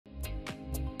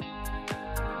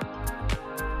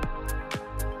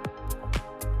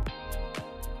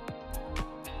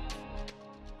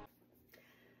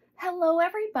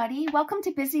everybody, welcome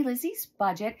to Busy Lizzie's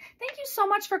Budget. Thank you so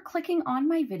much for clicking on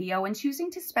my video and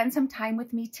choosing to spend some time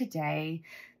with me today.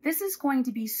 This is going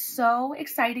to be so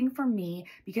exciting for me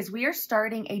because we are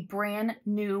starting a brand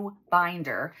new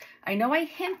binder. I know I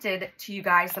hinted to you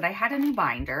guys that I had a new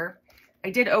binder. I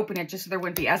did open it just so there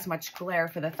wouldn't be as much glare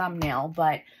for the thumbnail,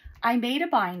 but I made a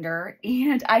binder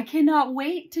and I cannot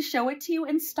wait to show it to you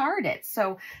and start it.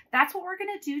 So that's what we're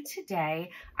gonna do today.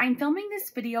 I'm filming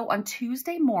this video on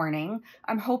Tuesday morning.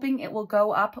 I'm hoping it will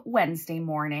go up Wednesday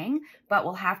morning, but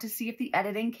we'll have to see if the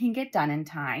editing can get done in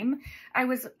time. I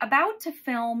was about to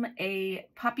film a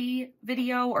puppy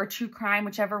video or true crime,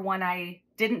 whichever one I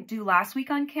didn't do last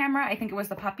week on camera. I think it was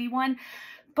the puppy one,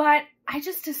 but I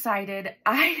just decided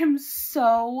I am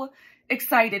so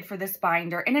excited for this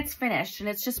binder, and it's finished and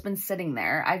it's just been sitting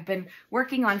there. I've been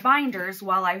working on binders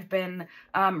while I've been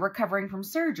recovering from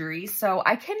surgery, so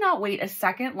I cannot wait a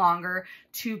second longer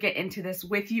to get into this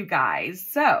with you guys.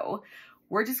 So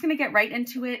we're just gonna get right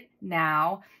into it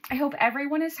now. I hope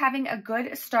everyone is having a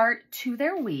good start to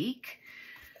their week.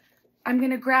 I'm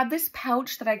gonna grab this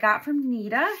pouch that I got from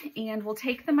Nita and we'll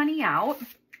take the money out.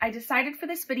 I decided for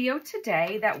this video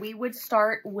today that we would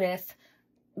start with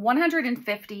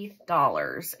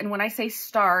 $150. And when I say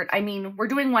start, I mean, we're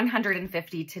doing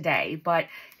 150 today, but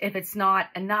if it's not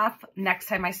enough, next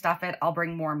time I stuff it, I'll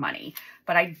bring more money.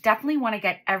 But I definitely want to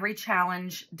get every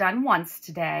challenge done once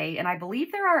today. And I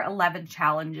believe there are 11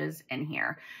 challenges in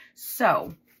here.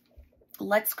 So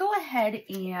let's go ahead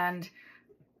and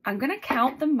I'm going to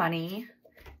count the money,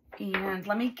 and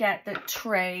let me get the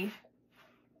tray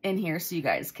in here so you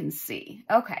guys can see.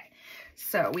 Okay.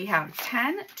 So we have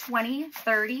 10, 20,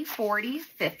 30, 40,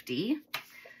 50,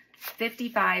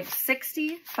 55,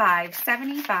 65,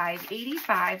 75,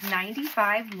 85,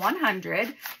 95,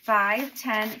 100, 5,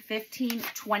 10, 15,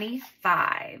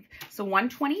 25. So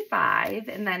 125,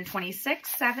 and then 26,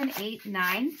 7, 8,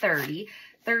 9, 30,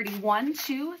 31,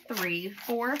 2, 3,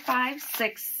 4, 5,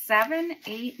 6, 7,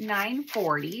 8, 9,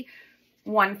 40,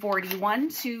 141,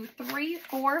 2, 3,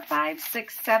 4, 5,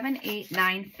 6, 7, 8,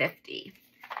 9, 50.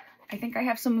 I think I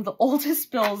have some of the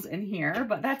oldest bills in here,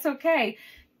 but that's okay.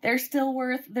 They're still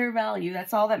worth their value.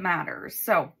 That's all that matters.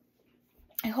 So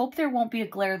I hope there won't be a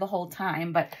glare the whole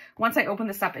time, but once I open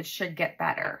this up, it should get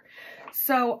better.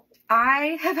 So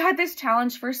I have had this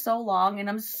challenge for so long, and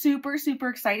I'm super, super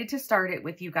excited to start it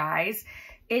with you guys.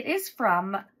 It is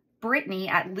from Britany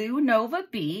at Lou Nova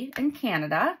B in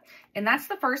Canada, and that's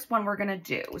the first one we're gonna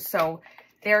do. So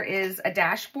there is a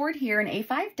dashboard here, an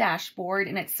A5 dashboard,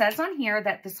 and it says on here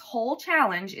that this whole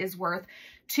challenge is worth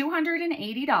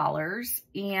 $280,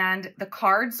 and the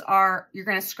cards are, you're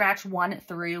going to scratch 1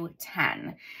 through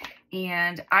 10.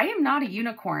 And I am not a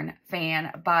unicorn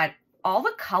fan, but all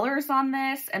the colors on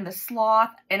this and the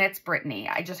sloth, and it's Britany.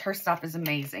 Her stuff is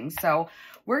amazing. So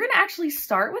we're going to actually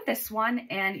start with this one,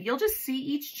 and you'll just see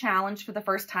each challenge for the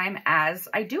first time as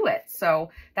I do it. So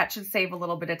that should save a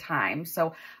little bit of time.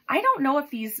 So I don't know if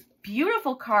these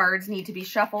beautiful cards need to be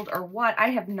shuffled or what. I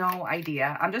have no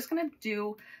idea. I'm just going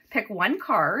to pick one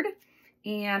card,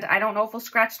 and I don't know if we'll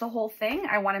scratch the whole thing.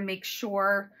 I want to make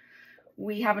sure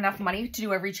we have enough money to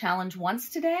do every challenge once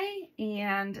today.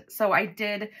 And so I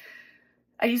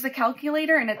used the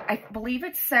calculator, and I believe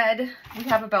it said we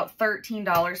have about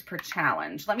 $13 per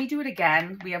challenge. Let me do it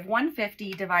again. We have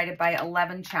 150 divided by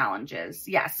 11 challenges.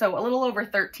 Yeah, so a little over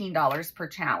 $13 per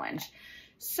challenge.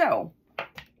 So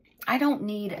I don't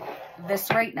need this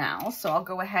right now, so I'll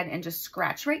go ahead and just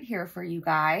scratch right here for you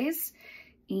guys.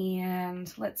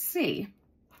 And let's see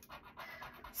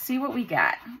what we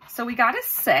get. So we got a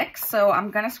 6, so I'm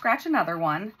gonna scratch another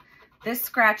one. This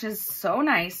scratches so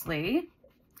nicely.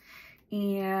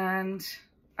 And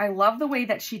I love the way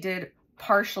that she did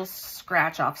partial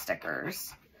scratch off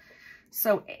stickers.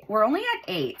 So we're only at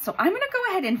 8. So I'm going to go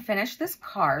ahead and finish this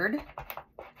card.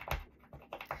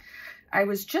 I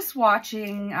was just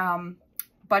watching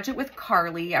Budget with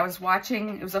Carly. It was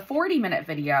a 40-minute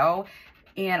video,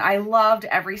 and I loved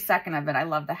every second of it. I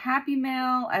loved the Happy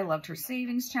Mail. I loved her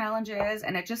savings challenges,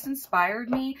 and it just inspired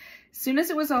me. As soon as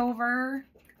it was over,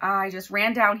 I just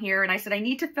ran down here and I said, I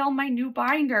need to film my new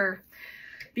binder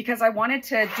because I wanted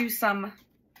to do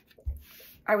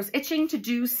I was itching to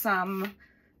do some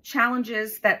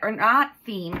challenges that are not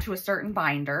themed to a certain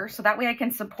binder. So that way I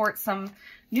can support some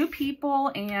new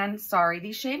people. And sorry,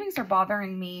 these shavings are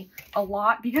bothering me a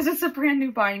lot because it's a brand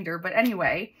new binder. But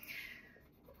anyway,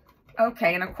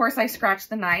 okay. And of course I scratched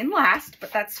the 9 last,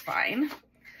 but that's fine.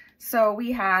 So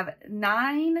we have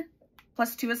 9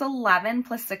 plus 2 is 11,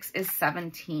 plus 6 is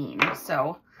 17.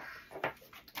 So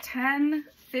 10,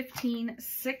 15,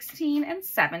 16, and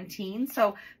 17.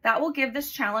 So that will give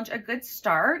this challenge a good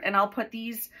start. And I'll put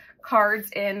these cards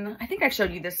in. I think I've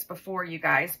showed you this before, you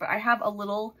guys, but I have a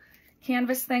little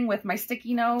canvas thing with my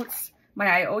sticky notes, my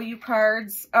IOU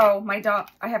cards. Oh, my dog,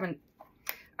 I haven't.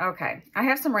 Okay, I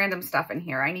have some random stuff in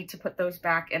here. I need to put those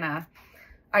back in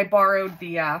I borrowed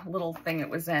the little thing it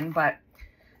was in, but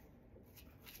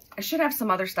I should have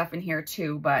some other stuff in here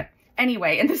too. But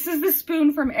anyway, and this is the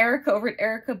spoon from Erica over at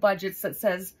Erica Budgets that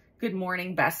says, "Good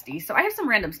morning, bestie." So I have some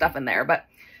random stuff in there, but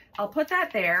I'll put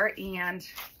that there, and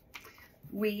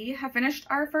we have finished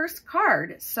our first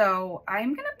card. So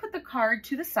I'm going to put the card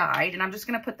to the side, and I'm just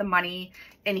going to put the money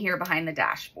in here behind the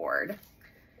dashboard.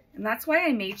 And that's why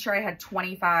I made sure I had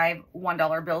 25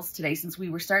 $1 bills today, since we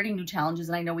were starting new challenges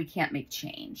and I know we can't make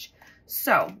change.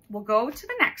 So we'll go to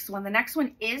the next one. The next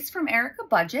one is from Erica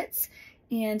Budgets,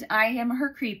 and I am her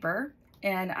creeper.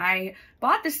 And I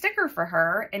bought the sticker for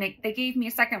her, and they gave me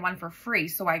a second one for free,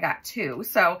 so I got two.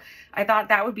 So I thought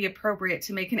that would be appropriate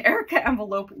to make an Erica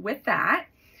envelope with that.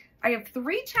 I have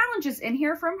 3 challenges in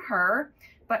here from her,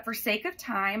 but for sake of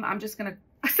time, I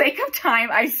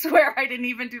swear I didn't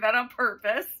even do that on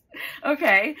purpose.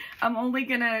 Okay, I'm only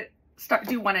gonna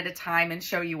do one at a time and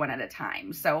show you one at a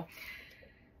time. So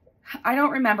I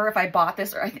don't remember if I bought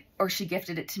this or she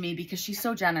gifted it to me, because she's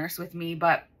so generous with me,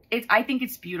 but I think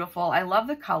it's beautiful. I love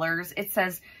the colors. It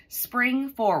says spring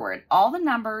forward. All the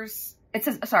numbers, it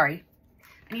says, sorry,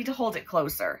 I need to hold it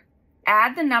closer.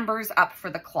 Add the numbers up for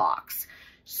the clocks.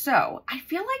 So I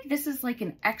feel like this is like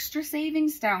an extra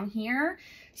savings down here.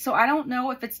 So I don't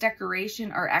know if it's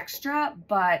decoration or extra,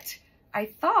 but I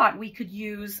thought we could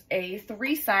use a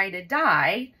 3-sided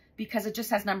die because it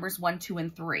just has numbers 1, 2,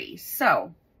 and 3.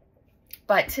 So,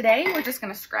 but today we're just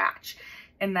going to scratch.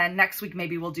 And then next week,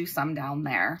 maybe we'll do some down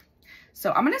there.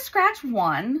 So I'm going to scratch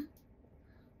 1.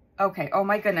 Okay. Oh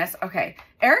my goodness. Okay.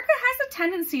 Erica has a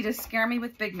tendency to scare me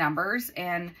with big numbers.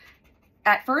 And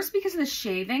at first, because of the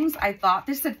shavings, I thought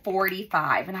this said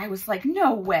 45. And I was like,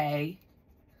 no way.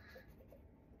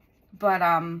 But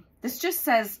this just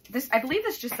says, I believe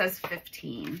this just says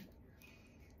 15.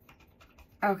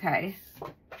 Okay.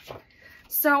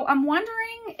 So I'm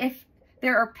wondering if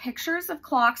there are pictures of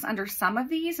clocks under some of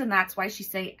these, and that's why she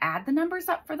say add the numbers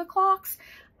up for the clocks.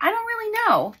 I don't really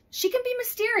know. She can be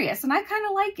mysterious, and I kind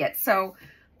of like it. So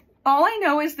all I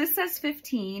know is this says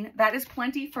 15. That is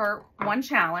plenty for one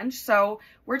challenge. So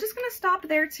we're just going to stop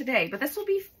there today. But this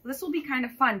will be kind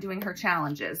of fun doing her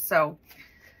challenges. So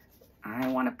I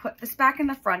want to put this back in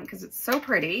the front because it's so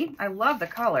pretty. I love the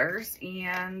colors,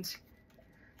 and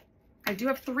I do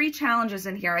have 3 challenges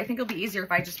in here. I think it'll be easier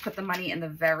if I just put the money in the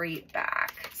very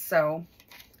back. So,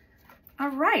 all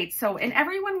right. So, and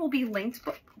everyone will be linked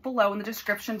below in the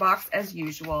description box as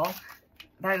usual.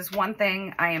 That is one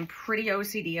thing I am pretty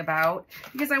OCD about,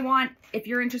 because I want, if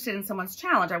you're interested in someone's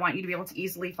challenge, I want you to be able to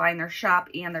easily find their shop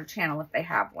and their channel if they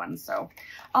have one. So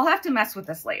I'll have to mess with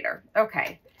this later.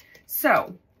 Okay.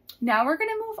 So now we're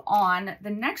going to move on. The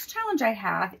next challenge I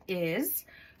have is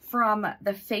from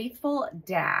the Faithful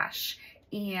Dash,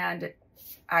 and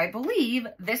I believe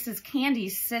this is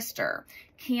Candy's sister,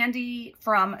 Candy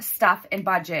from Stuff and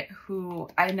Budget, who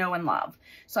I know and love.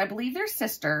 So I believe they're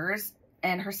sisters,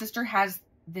 and her sister has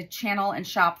the channel and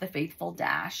shop, the Faithful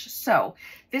Dash. So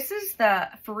this is the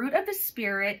Fruit of the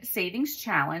Spirit Savings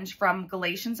Challenge from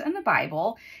Galatians and the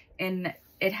Bible, and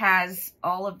it has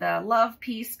all of the love,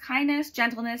 peace, kindness,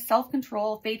 gentleness,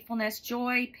 self-control, faithfulness,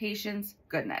 joy, patience,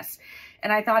 goodness.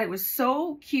 And I thought it was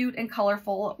so cute and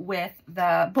colorful with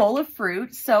the bowl of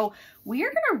fruit. So we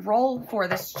are going to roll for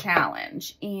this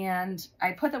challenge. And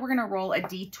I put that we're going to roll a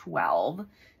D12.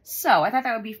 So I thought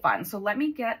that would be fun. So let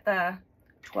me get the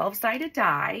 12-sided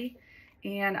die,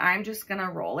 and I'm just going to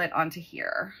roll it onto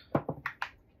here.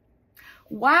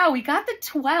 Wow, we got the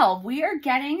 12. We are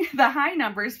getting the high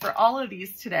numbers for all of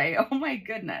these today. Oh my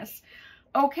goodness.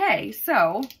 Okay,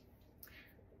 so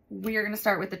we are going to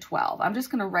start with the 12. I'm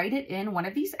just going to write it in one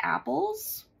of these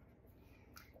apples,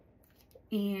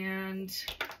 and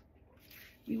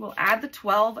we will add the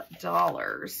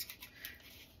 $12.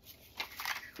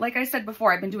 Like I said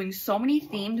before, I've been doing so many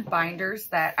themed binders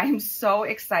that I'm so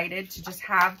excited to just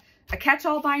have a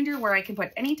catch-all binder where I can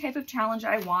put any type of challenge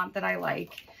I want that I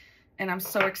like. And I'm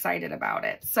so excited about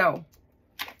it. So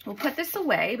we'll put this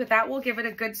away, but that will give it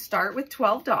a good start with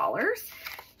 $12.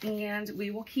 And we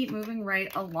will keep moving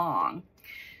right along.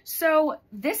 So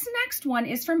this next one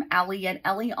is from Ellie at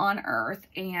Ellie on Earth.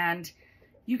 And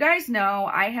you guys know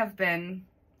I have been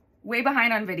way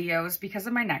behind on videos because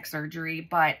of my neck surgery,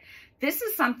 but this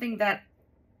is something that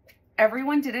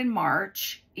everyone did in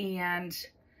March, and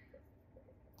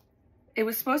it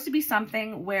was supposed to be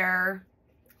something where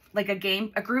like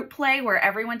a group play where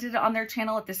everyone did it on their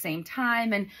channel at the same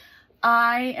time. And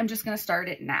I am just going to start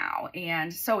it now.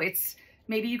 And so it's,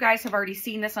 maybe you guys have already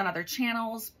seen this on other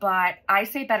channels, but I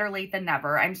say better late than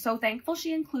never. I'm so thankful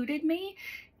she included me.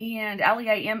 And Ellie,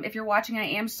 if you're watching,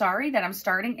 I am sorry that I'm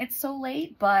starting it so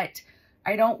late, but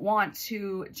I don't want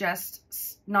to just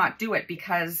not do it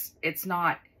because it's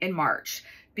not in March,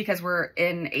 because we're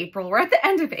in April. We're at the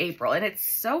end of April, and it's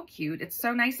so cute. It's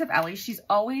so nice of Ellie. She's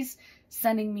always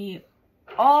sending me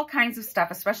all kinds of stuff,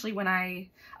 especially when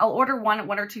I'll order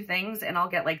one or two things and I'll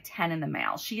get like 10 in the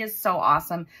mail. She is so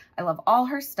awesome. I love all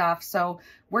her stuff. So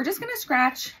we're just going to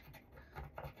scratch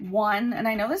one. And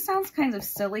I know this sounds kind of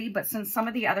silly, but since some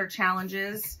of the other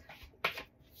challenges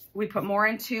we put more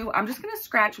into, I'm just going to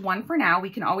scratch one for now. We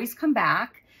can always come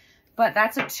back, but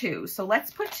that's a 2. So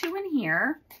let's put 2 in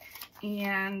here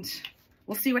and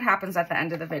we'll see what happens at the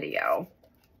end of the video.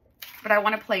 But I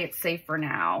want to play it safe for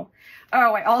now.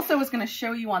 Oh, I also was going to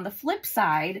show you on the flip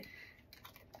side.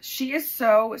 She is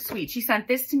so sweet. She sent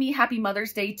this to me. Happy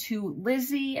Mother's Day to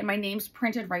Lizzy. And my name's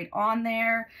printed right on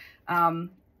there.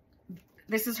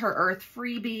 This is her Earth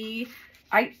freebie.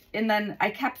 And then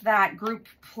I kept that group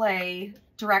play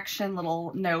direction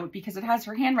little note because it has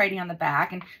her handwriting on the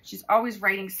back. And she's always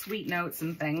writing sweet notes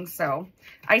and things. So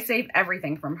I save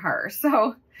everything from her.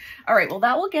 So, all right. Well,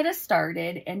 that will get us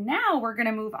started. And now we're going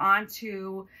to move on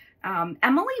to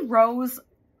Emily Rose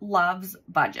Loves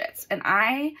Budgets. And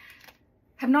I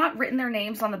have not written their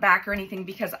names on the back or anything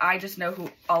because I just know who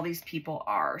all these people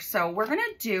are. So we're going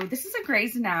to do, this is a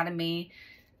Grey's Anatomy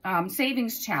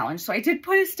savings challenge. So I did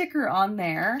put a sticker on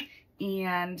there,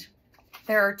 and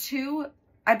there are 2,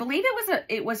 I believe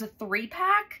it was a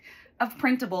 3-pack of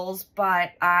printables,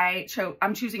 but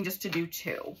I'm choosing just to do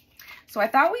 2. So I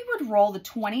thought we would roll the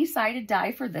 20-sided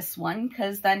die for this one,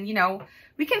 because then, you know,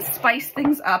 we can spice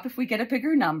things up if we get a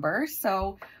bigger number.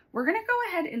 So we're going to go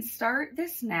ahead and start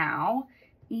this now.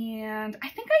 And I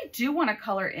think I do want to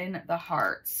color in the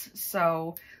hearts.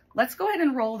 So let's go ahead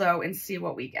and roll though and see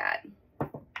what we get.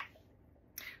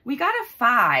 We got a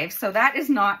 5, so that is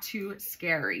not too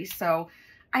scary. So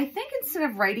I think instead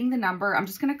of writing the number, I'm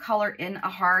just going to color in a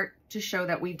heart to show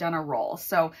that we've done a roll.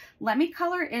 So let me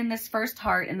color in this first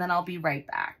heart and then I'll be right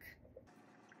back.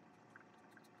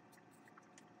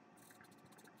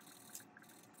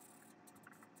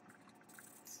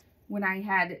 When I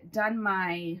had done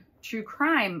my true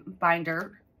crime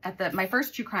binder, my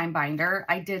first true crime binder,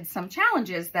 I did some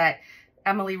challenges that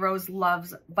Emily Rose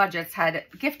Loves Budgets had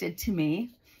gifted to me.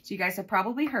 So you guys have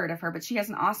probably heard of her, but she has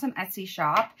an awesome Etsy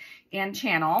shop and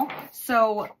channel.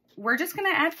 So we're just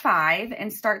going to add 5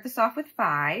 and start this off with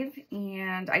 5.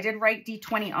 And I did write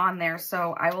D20 on there,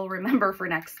 so I will remember for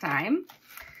next time.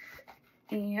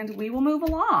 And we will move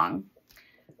along.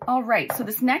 All right, so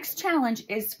this next challenge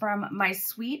is from my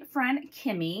sweet friend,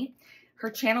 Kimmy.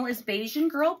 Her channel is Bayesian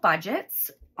Girl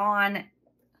Budgets on,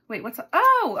 wait,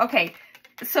 oh, okay.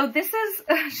 So this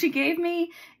is, she gave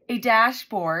me a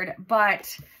dashboard,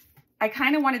 but I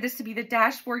kind of wanted this to be the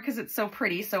dashboard because it's so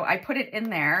pretty. So I put it in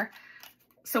there.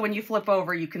 So when you flip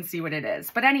over, you can see what it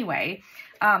is. But anyway,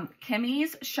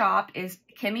 Kimmy's shop is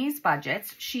Kimmy's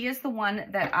Budgets. She is the one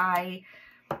that I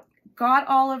got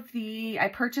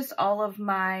I purchased all of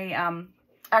my,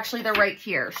 actually they're right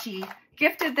here. She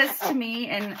gifted this to me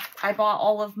and I bought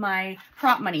all of my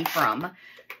prop money from.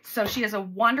 So she has a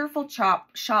wonderful shop.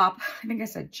 I think I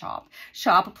said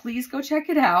shop. Please go check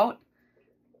it out.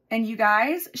 And you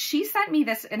guys, she sent me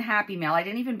this in Happy Mail. I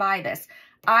didn't even buy this.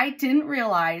 I didn't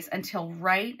realize until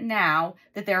right now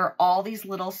that there are all these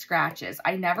little scratches.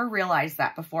 I never realized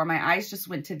that before. My eyes just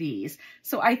went to these.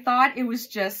 So I thought it was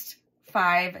just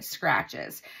 5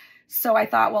 scratches. So I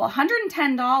thought, well,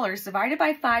 $110 divided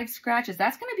by 5 scratches,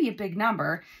 that's going to be a big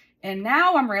number. And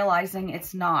now I'm realizing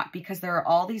it's not because there are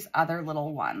all these other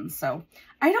little ones. So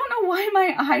I don't know why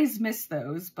my eyes miss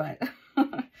those, but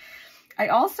I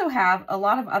also have a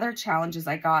lot of other challenges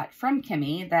I got from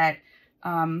Kimmy that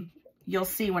you'll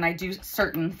see when I do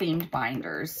certain themed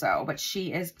binders. So, but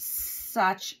she is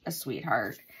such a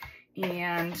sweetheart.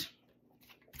 And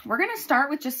we're going to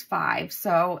start with just 5.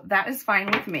 So that is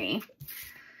fine with me.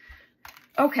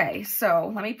 Okay,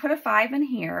 so let me put a 5 in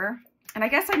here. And I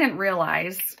guess I didn't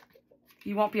realize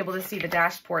you won't be able to see the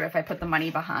dashboard if I put the money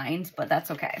behind, but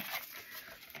that's okay.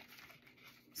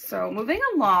 So moving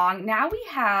along, now we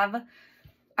have,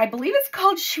 I believe it's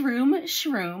called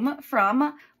Shroom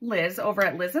from Liz over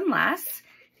at Liz and Less.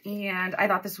 And I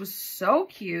thought this was so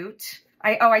cute.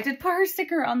 I did put her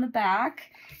sticker on the back,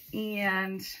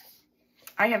 and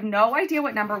I have no idea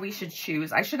what number we should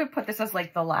choose. I should have put this as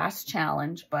like the last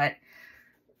challenge, but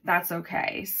that's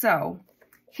okay. So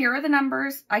here are the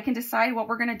numbers. I can decide what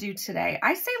we're going to do today.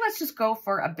 I say let's just go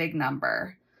for a big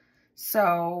number.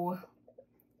 So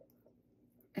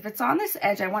if it's on this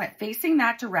edge, I want it facing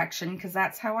that direction because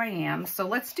that's how I am. So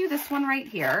let's do this one right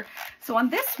here. So on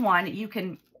this one, you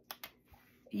can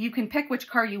pick which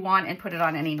card you want and put it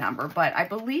on any number. But I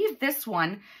believe this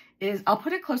one is, I'll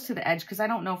put it close to the edge because I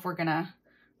don't know if we're going to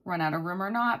run out of room or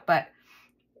not. But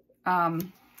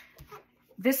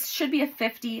this should be a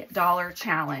 $50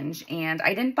 challenge. And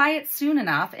I didn't buy it soon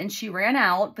enough and she ran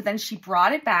out, but then she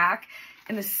brought it back.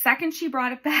 And the second she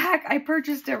brought it back, I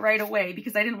purchased it right away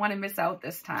because I didn't want to miss out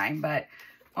this time. But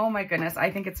oh my goodness, I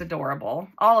think it's adorable.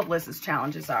 All of Liz's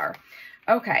challenges are.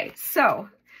 Okay, so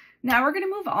now we're going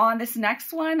to move on. This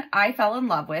next one I fell in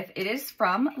love with. It is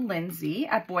from Lindsay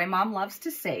at Boy Mom Loves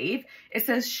to Save. It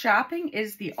says, shopping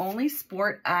is the only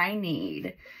sport I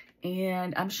need.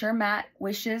 And I'm sure Matt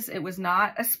wishes it was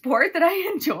not a sport that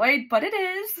I enjoyed, but it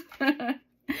is.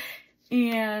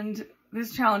 And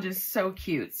this challenge is so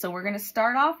cute. So we're going to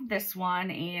start off this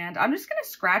one and I'm just going to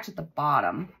scratch at the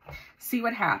bottom, see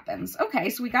what happens. Okay,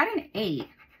 so we got an 8.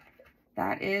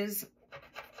 That is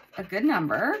a good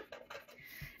number.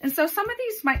 And so some of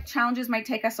these challenges might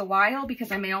take us a while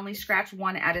because I may only scratch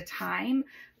one at a time,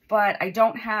 but I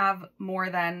don't have more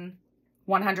than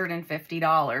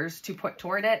 $150 to put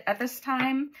toward it at this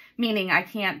time, meaning I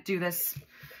can't do this.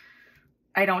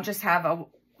 I don't just have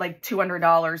like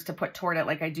 $200 to put toward it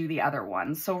like I do the other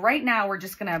ones. So right now we're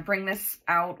just going to bring this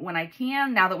out when I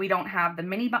can, now that we don't have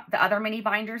the other mini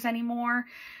binders anymore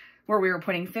where we were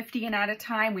putting 50 in at a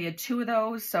time. We had 2 of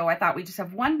those. So I thought we just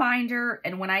have one binder,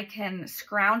 and when I can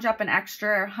scrounge up an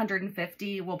extra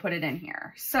 150, we'll put it in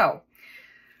here. So,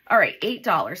 all right,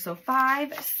 $8. So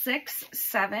 5, 6,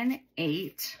 7,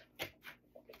 8.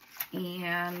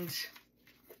 And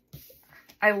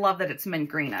I love that it's mint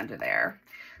green under there.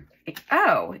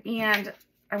 Oh, and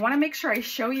I want to make sure I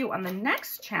show you on the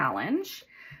next challenge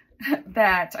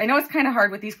that, I know it's kind of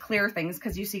hard with these clear things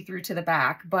because you see through to the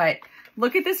back, but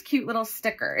look at this cute little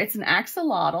sticker. It's an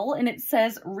axolotl and it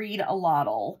says read a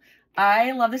lotl.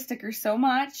 I love the sticker so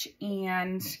much,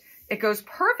 and it goes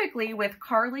perfectly with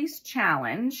Carly's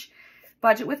challenge,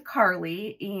 Budget with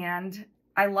Carly, and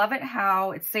I love it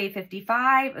how it's save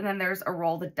 55 and then there's a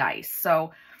roll the dice.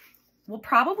 So we'll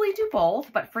probably do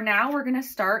both, but for now we're going to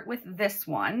start with this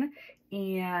one.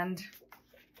 And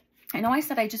I know I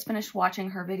said I just finished watching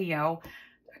her video.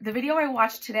 The video I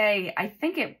watched today, I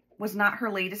think it was not her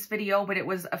latest video, but it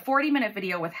was a 40-minute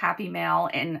video with Happy Mail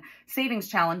and savings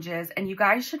challenges, and you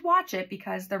guys should watch it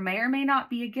because there may or may not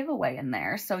be a giveaway in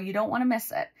there, so you don't want to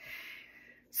miss it.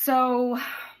 So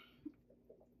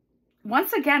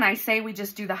once again, I say we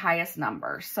just do the highest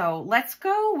number. So let's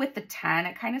go with the 10.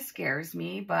 It kind of scares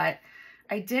me, but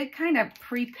I did kind of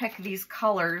pre-pick these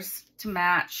colors to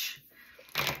match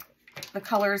the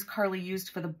colors Carly used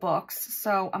for the books.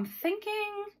 So I'm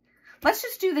thinking, let's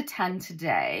just do the 10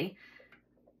 today.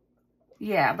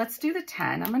 Yeah, let's do the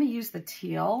 10. I'm going to use the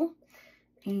teal.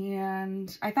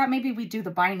 And I thought maybe we'd do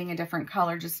the binding a different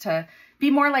color just to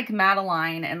be more like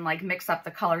Madeline and like mix up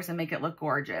the colors and make it look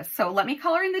gorgeous. So let me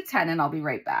color in the 10 and I'll be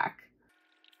right back.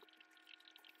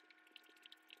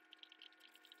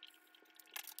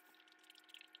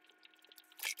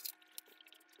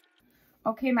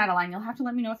 Okay, Madeline, you'll have to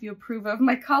let me know if you approve of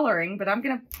my coloring, but I'm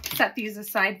going to set these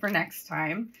aside for next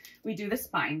time we do this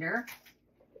binder.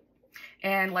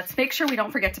 And let's make sure we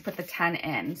don't forget to put the 10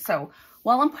 in. So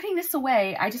while I'm putting this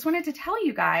away, I just wanted to tell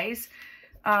you guys,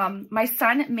 my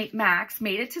son, Max,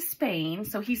 made it to Spain.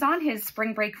 So he's on his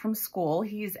spring break from school.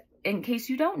 He's, in case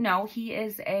you don't know, he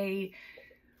is a,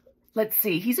 let's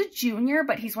see, he's a junior,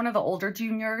 but he's one of the older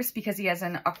juniors because he has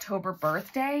an October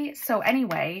birthday. So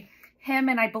anyway, him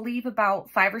and I believe about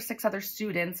 5 or 6 other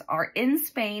students are in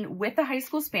Spain with a high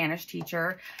school Spanish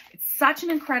teacher. It's such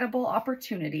an incredible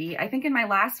opportunity. I think in my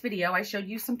last video, I showed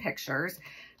you some pictures.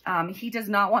 He does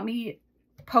not want me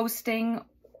posting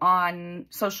on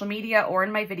social media or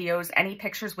in my videos any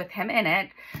pictures with him in it.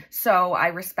 So I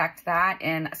respect that.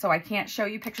 And so I can't show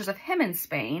you pictures of him in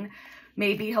Spain.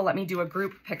 Maybe he'll let me do a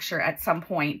group picture at some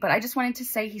point, but I just wanted to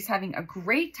say he's having a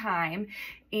great time.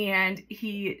 And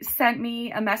he sent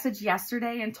me a message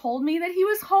yesterday and told me that he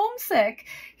was homesick.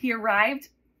 He arrived,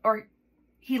 or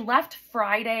he left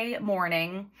Friday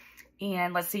morning,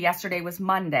 and let's see, yesterday was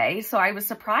Monday. So I was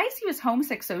surprised he was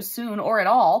homesick so soon or at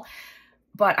all.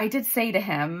 But I did say to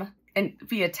him, and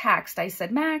via text, I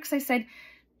said, Max, I said,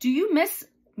 do you miss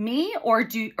me, or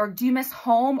do you miss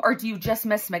home, or do you just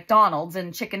miss McDonald's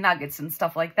and chicken nuggets and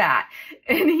stuff like that?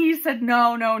 And he said,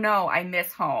 no, I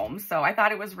miss home. So I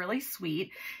thought it was really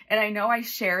sweet. And I know I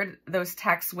shared those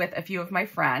texts with a few of my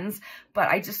friends, but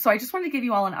I just wanted to give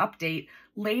you all an update.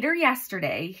 Later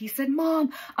yesterday, he said,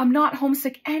 Mom, I'm not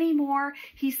homesick anymore.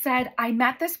 He said, I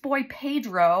met this boy,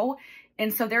 Pedro.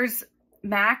 And so there's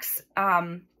Max,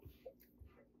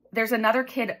 there's another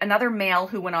kid, another male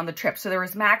who went on the trip. So there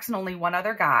was Max and only one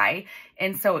other guy.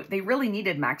 And so they really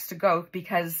needed Max to go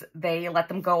because they let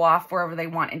them go off wherever they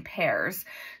want in pairs.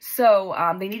 So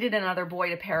they needed another boy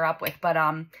to pair up with. But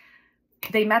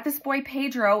they met this boy,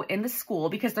 Pedro, in the school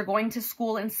because they're going to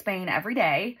school in Spain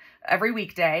every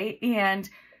weekday. And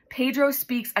Pedro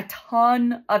speaks a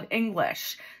ton of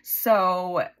English.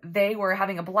 So they were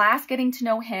having a blast getting to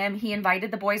know him. He invited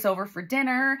the boys over for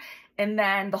dinner. And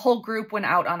then the whole group went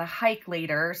out on a hike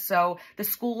later. So the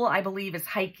school, I believe, is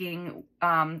hiking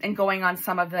and going on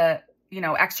some of the,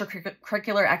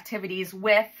 extracurricular activities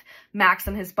with Max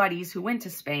and his buddies who went to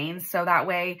Spain. So that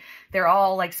way they're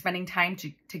all like spending time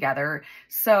together.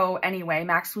 So anyway,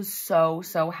 Max was so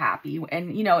happy.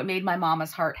 And, it made my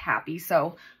mama's heart happy.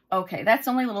 So, okay, that's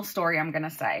the only little story I'm going to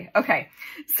say. Okay,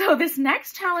 so this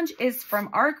next challenge is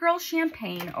from our girl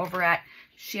Champagne over at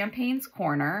Champagne's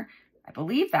Corner. I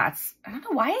believe I don't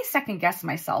know why I second guess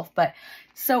myself, but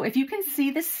so if you can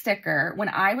see the sticker, when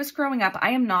I was growing up,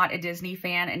 I am not a Disney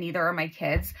fan and neither are my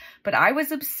kids, but I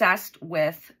was obsessed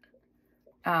with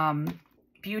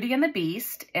Beauty and the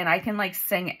Beast, and I can like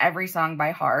sing every song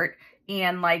by heart,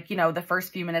 and like, the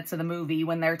first few minutes of the movie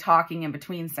when they're talking in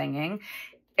between singing.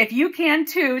 If you can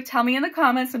too, tell me in the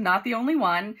comments. I'm not the only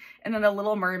one. And then The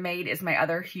Little Mermaid is my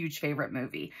other huge favorite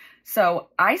movie. So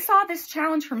I saw this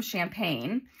challenge from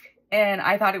Champagne, and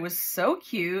I thought it was so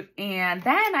cute. And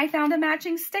then I found a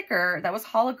matching sticker that was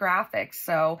holographic.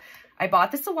 So I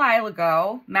bought this a while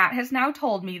ago. Matt has now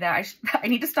told me that I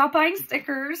need to stop buying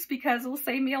stickers because it will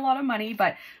save me a lot of money.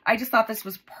 But I just thought this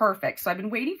was perfect. So I've been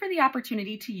waiting for the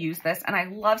opportunity to use this. And I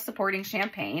love supporting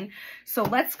Champagne. So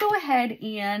let's go ahead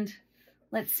and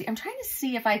let's see. I'm trying to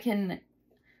see if I can...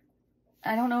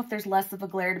 I don't know if there's less of a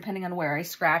glare depending on where I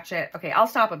scratch it. Okay, I'll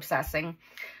stop obsessing.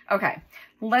 Okay,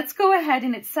 let's go ahead,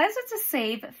 and it says it's a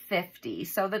save 50.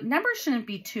 So the number shouldn't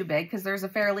be too big because there's a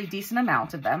fairly decent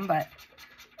amount of them, but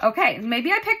okay,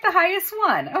 maybe I picked the highest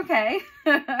one. Okay.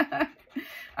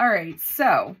 All right,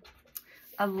 so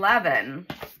 11.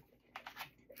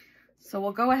 So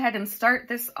we'll go ahead and start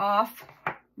this off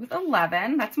with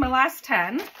 11. That's my last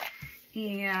 10.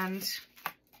 And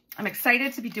I'm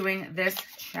excited to be doing this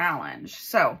challenge.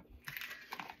 So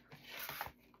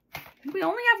we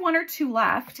only have 1 or 2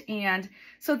 left. And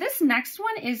so this next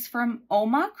one is from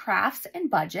Oma Crafts and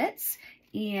Budgets.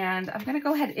 And I'm going to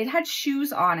go ahead. It had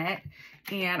shoes on it.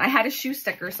 And I had a shoe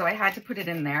sticker, so I had to put it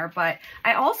in there. But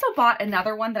I also bought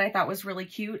another one that I thought was really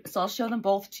cute. So I'll show them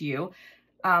both to you.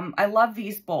 I love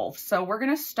these both. So we're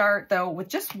going to start, though, with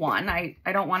just one. I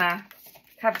don't want to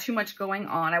have too much going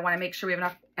on. I want to make sure we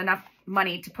have enough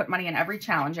money to put money in every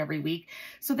challenge every week.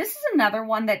 So this is another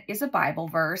one that is a Bible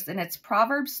verse, and it's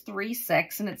Proverbs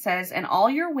 3:6, and it says, "In all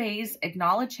your ways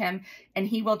acknowledge him, and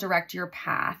he will direct your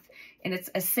path." And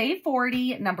it's a save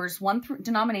 40,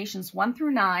 denominations 1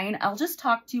 through 9. I'll just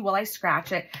talk to you while I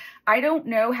scratch it. I don't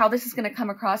know how this is going to come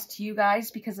across to you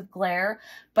guys because of glare,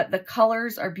 but the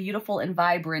colors are beautiful and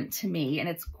vibrant to me, and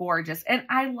it's gorgeous. And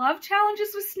I love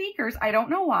challenges with sneakers. I don't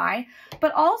know why,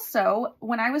 but also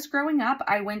when I was growing up,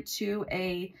 I went to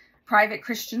a private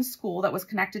Christian school that was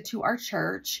connected to our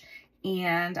church,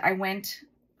 and I went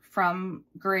from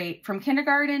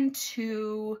kindergarten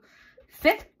to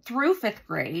through 5th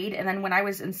grade. And then when I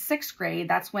was in 6th grade,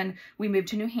 that's when we moved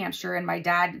to New Hampshire, and my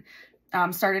dad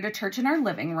started a church in our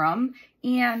living room.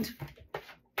 And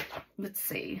let's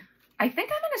see, I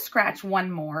think I'm going to scratch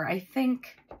one more. I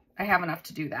think I have enough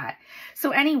to do that.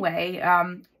 So anyway,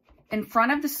 in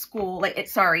front of the school,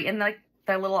 in the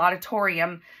little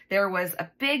auditorium, there was a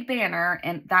big banner,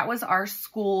 and that was our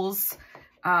school's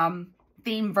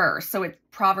theme verse. So it's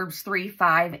Proverbs 3,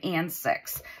 5, and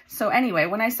 6. So anyway,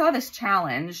 when I saw this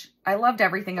challenge, I loved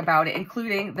everything about it,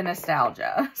 including the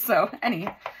nostalgia. So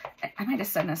I might have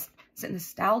said, is it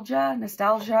nostalgia?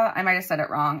 Nostalgia? I might have said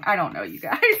it wrong. I don't know, you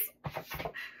guys.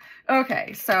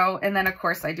 Okay, so, and then of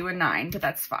course I do a 9, but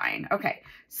that's fine. Okay,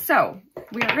 so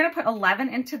we are going to put 11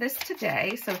 into this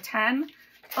today. So 10,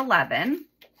 11,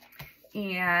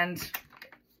 and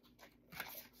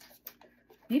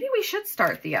maybe we should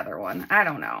start the other one. I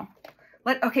don't know.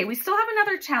 Okay, we still have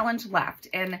another challenge left.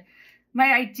 And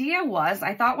my idea was,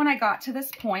 I thought when I got to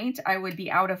this point, I would be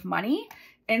out of money.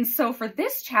 And so for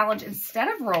this challenge, instead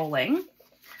of rolling,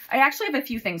 I actually have a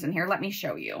few things in here. Let me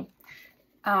show you.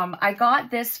 I got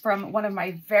this from one of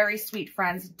my very sweet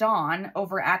friends, Dawn,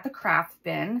 over at the Craft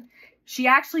Bin. She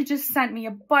actually just sent me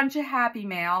a bunch of happy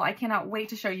mail. I cannot wait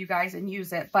to show you guys and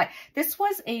use it. But this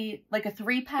was like a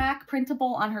 3-pack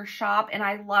printable on her shop, and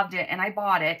I loved it, and I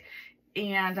bought it.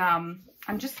 And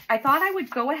I thought I would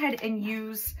go ahead and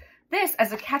use this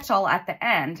as a catch-all at the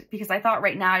end, because I thought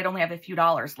right now I'd only have a few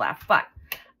dollars left. But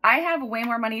I have way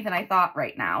more money than I thought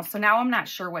right now. So now I'm not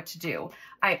sure what to do.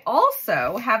 I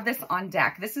also have this on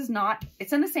deck. This is not,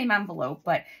 it's in the same envelope,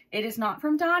 but it is not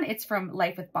from Dawn. It's from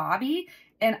Life with Bobby.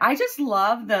 And I just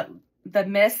love the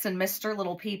Miss and Mr.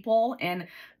 Little People. And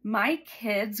my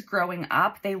kids growing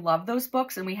up, they love those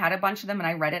books. And we had a bunch of them and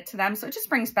I read it to them. So it just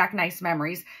brings back nice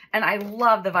memories. And I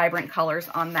love the vibrant colors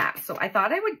on that. So I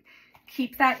thought I would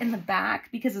keep that in the back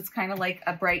because it's kind of like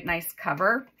a bright, nice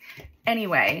cover.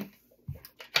 Anyway.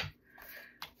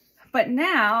 But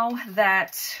now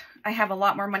that I have a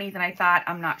lot more money than I thought,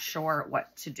 I'm not sure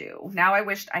what to do. Now I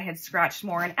wished I had scratched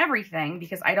more and everything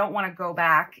because I don't want to go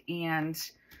back and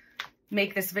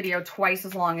make this video twice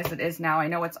as long as it is now. I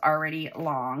know it's already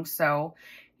long. So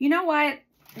you know what?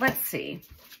 Let's see.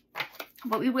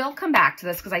 But we will come back to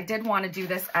this because I did want to do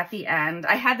this at the end.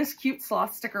 I had this cute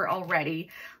sloth sticker already.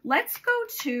 Let's go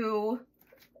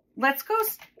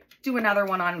do another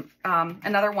one on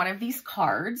another one of these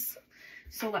cards.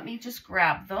 So let me just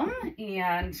grab them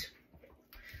and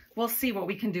we'll see what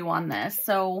we can do on this.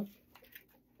 So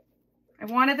I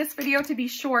wanted this video to be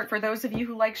short for those of you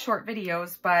who like short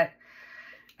videos, but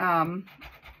I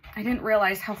didn't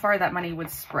realize how far that money would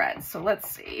spread. So let's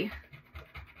see.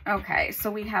 Okay, so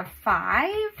we have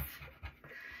 5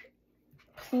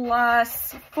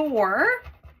 plus 4.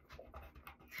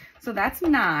 So that's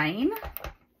 9.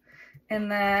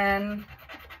 And then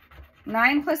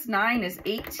 9 plus 9 is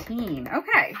 18.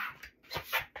 Okay.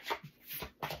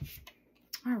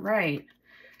 All right.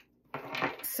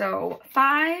 So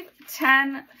 5,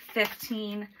 10,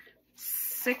 15,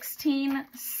 16,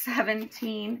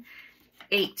 17,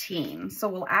 18. So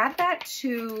we'll add that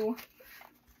to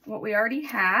what we already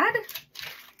had.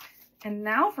 And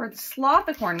now for the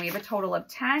Slothicorn, we have a total of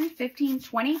 10, 15,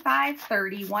 25,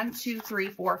 30, 1, 2, 3,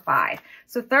 4, 5.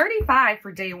 So 35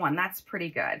 for day 1. That's pretty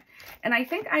good. And I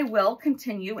think I will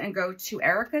continue and go to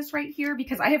Erica's right here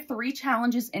because I have 3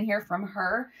 challenges in here from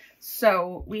her.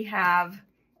 So we have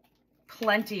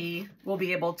plenty we'll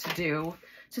be able to do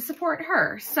to support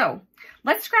her. So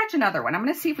let's scratch another one. I'm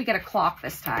going to see if we get a clock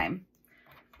this time.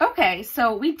 Okay,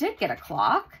 so we did get a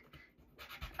clock.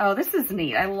 Oh, this is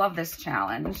neat. I love this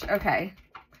challenge. Okay.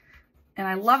 And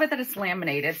I love it that it's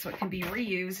laminated so it can be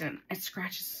reused and it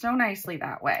scratches so nicely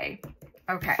that way.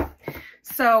 Okay.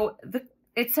 So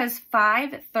it says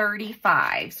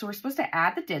 535. So we're supposed to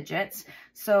add the digits.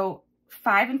 So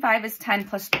 5 and 5 is 10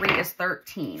 plus 3 is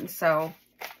 13. So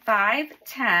 5,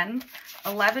 10,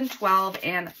 11, 12,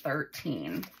 and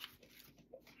 13.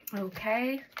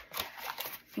 Okay.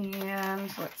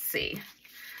 And let's see.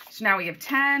 So now we have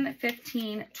 10,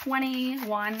 15, 20,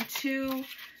 1, 2,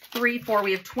 3, 4.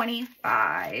 We have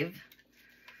 25.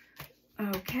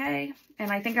 Okay.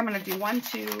 And I think I'm going to do 1,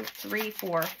 2, 3,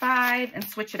 4, 5 and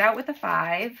switch it out with a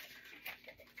 5.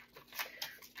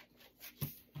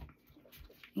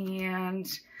 And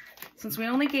since we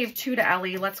only gave 2 to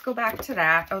Ellie, let's go back to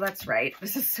that. Oh, that's right.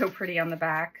 This is so pretty on the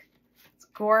back. It's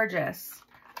gorgeous.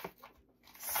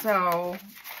 So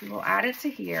we will add it to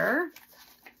here.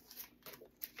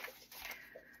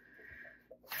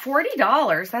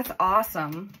 $40. That's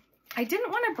awesome. I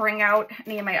didn't want to bring out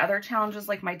any of my other challenges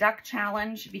like my duck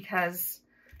challenge because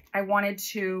I wanted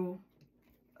to,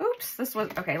 oops, this was,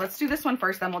 okay, let's do this one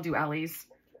first, then we'll do Ellie's.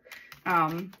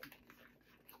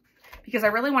 Because I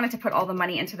really wanted to put all the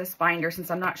money into this binder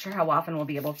since I'm not sure how often we'll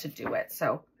be able to do it.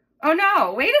 So, oh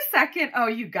no, wait a second. Oh,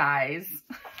 you guys,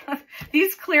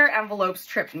 these clear envelopes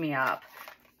tripped me up.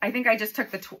 I think I just took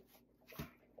the,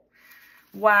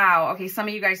 wow. Okay. Some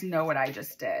of you guys know what I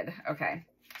just did. Okay.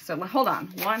 So hold on.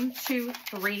 1, 2,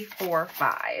 3, 4,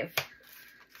 5.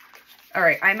 All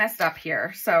right. I messed up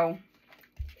here. So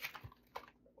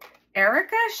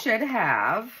Erica should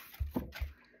have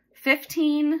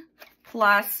 15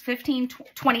 plus 15,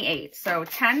 28. So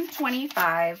 10,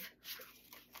 25,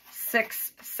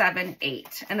 6, 7,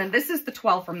 8. And then this is the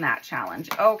 12 from that challenge.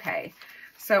 Okay.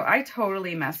 So I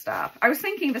totally messed up. I was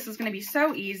thinking this is going to be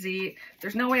so easy.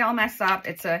 There's no way I'll mess up.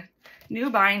 It's a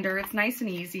new binder. It's nice and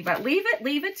easy, but leave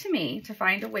it to me to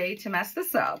find a way to mess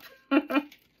this up.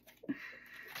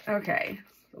 Okay.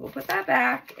 So we'll put that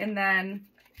back. And then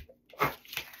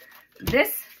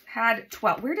this had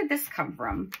 12. Where did this come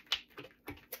from?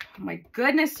 Oh my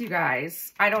goodness, you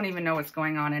guys. I don't even know what's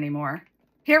going on anymore.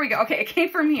 Here we go. Okay, it came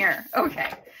from here. Okay.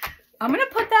 I'm going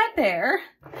to put that there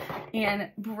and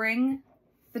bring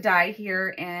the die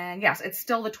here. And yes, it's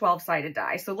still the 12-sided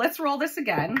die. So let's roll this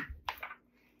again.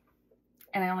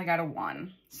 And I only got a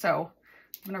 1. So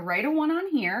I'm going to write a 1 on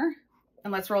here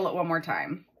and let's roll it one more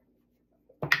time.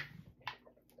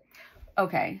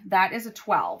 Okay, that is a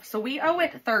 12. So we owe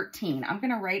it 13. I'm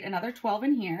going to write another 12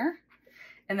 in here.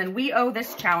 And then we owe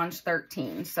this challenge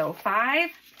 13. So 5,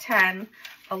 10,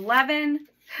 11,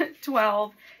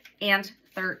 12, and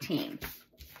 13.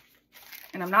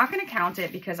 And I'm not going to count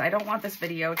it because I don't want this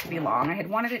video to be long. I had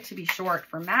wanted it to be short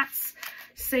for Matt's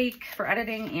sake, for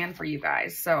editing, and for you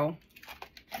guys. So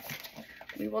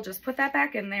we will just put that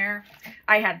back in there.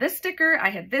 I had this sticker. I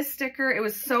had this sticker. It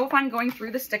was so fun going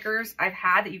through the stickers I've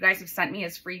had that you guys have sent me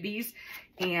as freebies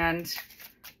and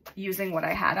using what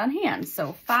I had on hand.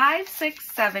 So 5, 6,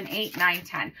 7, 8, 9,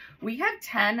 10. We have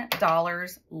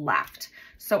 $10 left.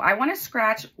 So I want to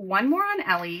scratch one more on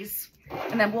Ellie's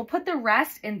and then we'll put the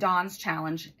rest in Dawn's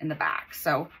challenge in the back.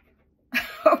 So,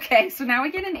 okay, so now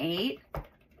we get an 8.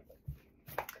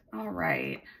 All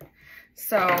right.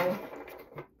 So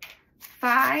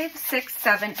 5, 6,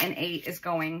 7, and 8 is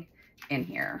going in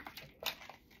here.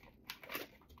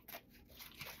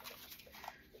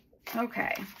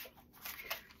 Okay.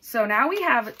 So now we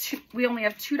only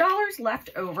have $2 left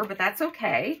over, but that's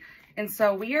okay. And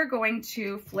so we are going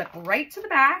to flip right to the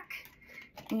back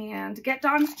and get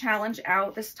Dawn's challenge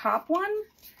out, this top one.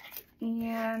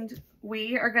 And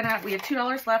we have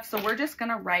 $2 left. So we're just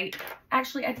gonna write,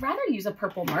 actually, I'd rather use a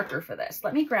purple marker for this.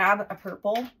 Let me grab a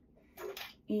purple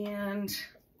and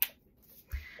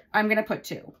I'm gonna put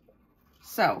 2.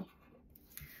 So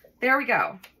there we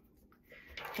go.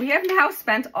 We have now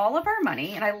spent all of our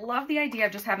money, and I love the idea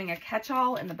of just having a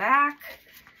catch-all in the back.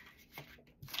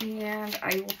 And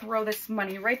I will throw this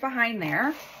money right behind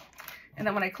there. And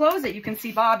then when I close it, you can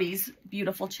see Bobby's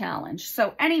beautiful challenge.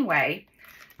 So anyway,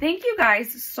 thank you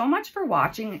guys so much for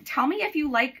watching. Tell me if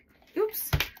you like, oops,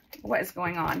 what is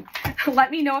going on?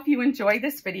 Let me know if you enjoyed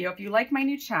this video, if you like my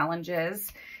new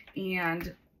challenges.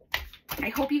 And I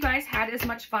hope you guys had as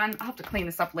much fun. I'll have to clean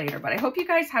this up later, but I hope you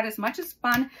guys had as much as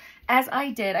fun as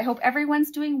I did. I hope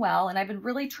everyone's doing well, and I've been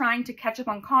really trying to catch up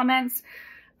on comments.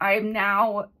 I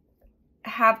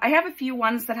have a few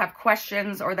ones that have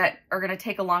questions or that are going to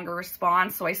take a longer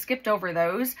response, so I skipped over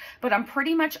those, but I'm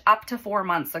pretty much up to 4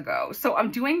 months ago. So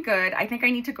I'm doing good. I think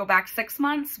I need to go back 6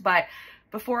 months, but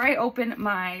before I open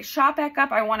my shop back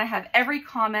up, I want to have every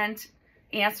comment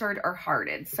answered or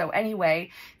hearted. So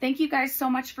anyway, thank you guys so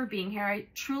much for being here. I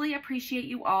truly appreciate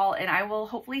you all, and I will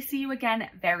hopefully see you again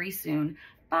very soon.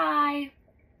 Bye.